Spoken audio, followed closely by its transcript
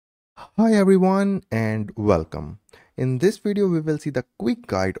Hi everyone and welcome. In this video we will see the quick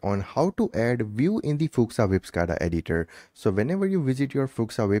guide on how to add view in the FUXA Web SCADA editor. So whenever you visit your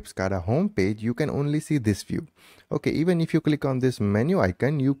FUXA Web SCADA homepage, you can only see this view. Okay, even if you click on this menu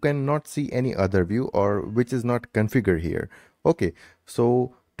icon, you cannot see any other view or which is not configured here. Okay,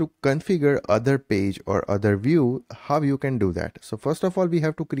 so to configure other page or other view, how you can do that? So first of all, we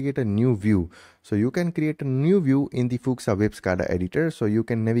have to create a new view. So you can create a new view in the FUXA Web SCADA editor. So you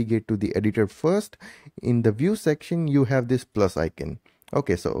can navigate to the editor first. In the view section, you have this plus icon.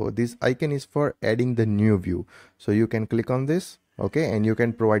 Okay, so this icon is for adding the new view. So you can click on this. Okay, and you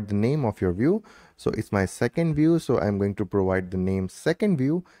can provide the name of your view. So it's my second view. So I'm going to provide the name second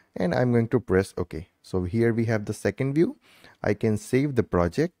view and I'm going to press OK. So here we have the second view. I can save the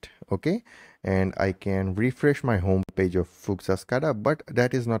project. Okay, and I can refresh my home page of FUXA SCADA, but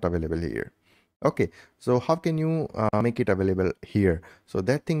that is not available here. Okay, so how can you make it available here? So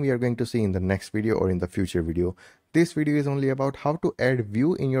that thing we are going to see in the next video or in the future video. This video is only about how to add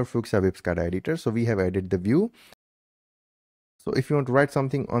view in your FUXA Web SCADA editor. So we have added the view. So if you want to write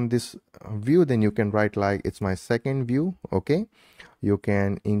something on this view, then you can write like it's my second view. Okay, you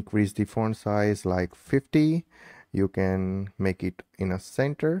can increase the font size like 50. You can make it in a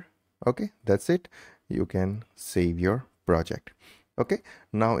center. Okay, that's it. You can save your project. Okay,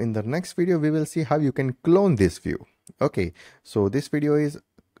 now in the next video we will see how you can clone this view. Okay, so this video is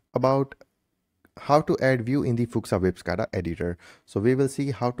about how to add view in the FUXA Web SCADA editor. So we will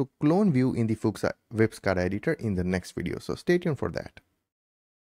see how to clone view in the FUXA Web SCADA editor in the next video. So stay tuned for that.